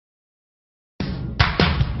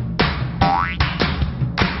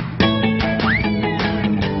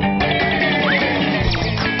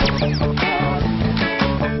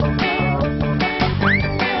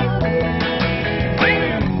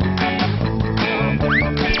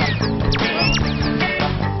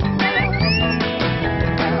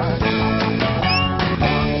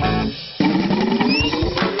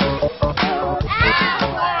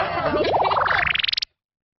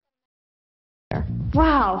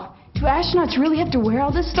Do astronauts really have to wear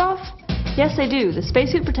all this stuff? Yes, they do. The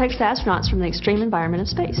spacesuit protects the astronauts from the extreme environment of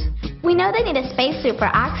space. We know they need a spacesuit for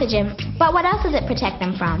oxygen, but what else does it protect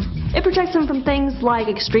them from? It protects them from things like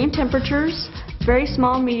extreme temperatures, very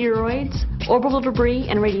small meteoroids, orbital debris,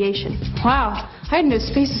 and radiation. Wow, I didn't know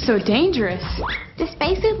space is so dangerous. The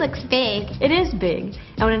spacesuit looks big. It is big,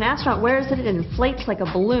 and when an astronaut wears it, it inflates like a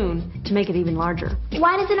balloon to make it even larger.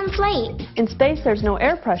 Why does it inflate? In space, there's no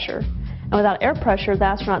air pressure. And without air pressure, the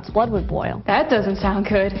astronaut's blood would boil. That doesn't sound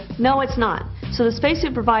good. No, it's not. So the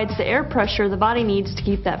spacesuit provides the air pressure the body needs to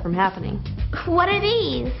keep that from happening. What are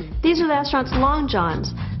these? These are the astronaut's long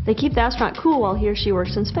johns. They keep the astronaut cool while he or she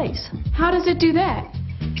works in space. How does it do that?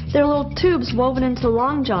 There are little tubes woven into the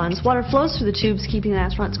long johns. Water flows through the tubes, keeping the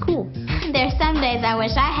astronauts cool. There's some days I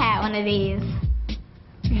wish I had one of these.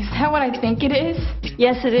 Is that what I think it is?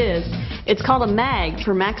 Yes, it is. It's called a MAG,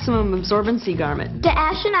 for maximum absorbency garment. Do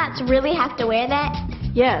astronauts really have to wear that?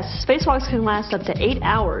 Yes, spacewalks can last up to 8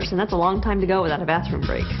 hours, and that's a long time to go without a bathroom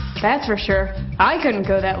break. That's for sure. I couldn't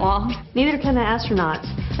go that long. Neither can the astronauts,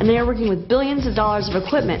 and they are working with billions of dollars of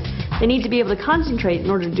equipment. They need to be able to concentrate in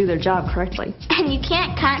order to do their job correctly. And you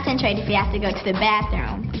can't concentrate if you have to go to the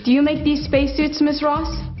bathroom. Do you make these spacesuits, Miss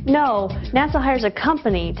Ross? No, NASA hires a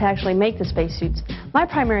company to actually make the spacesuits. My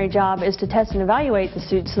primary job is to test and evaluate the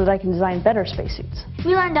suits so that I can design better spacesuits.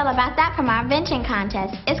 We learned all about that from our invention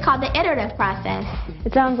contest. It's called the iterative process.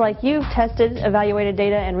 It sounds like you've tested, evaluated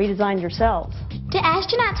data, and redesigned yourselves. Do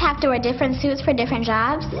astronauts have to wear different suits for different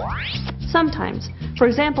jobs? Sometimes. For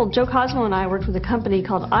example, Joe Cosmo and I worked with a company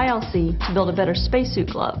called ILC to build a better spacesuit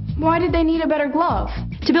glove. Why did they need a better glove?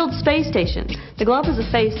 To build Space Station. The glove is a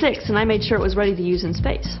Phase 6, and I made sure it was ready to use in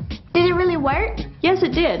space. Did it really work? Yes,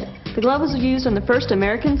 it did. The glove was used on the first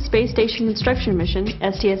American Space Station construction mission,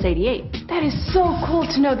 STS-88. That is so cool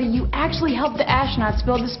to know that you actually helped the astronauts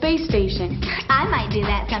build the space station. I might do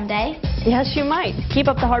that someday. Yes, you might. Keep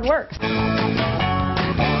up the hard work.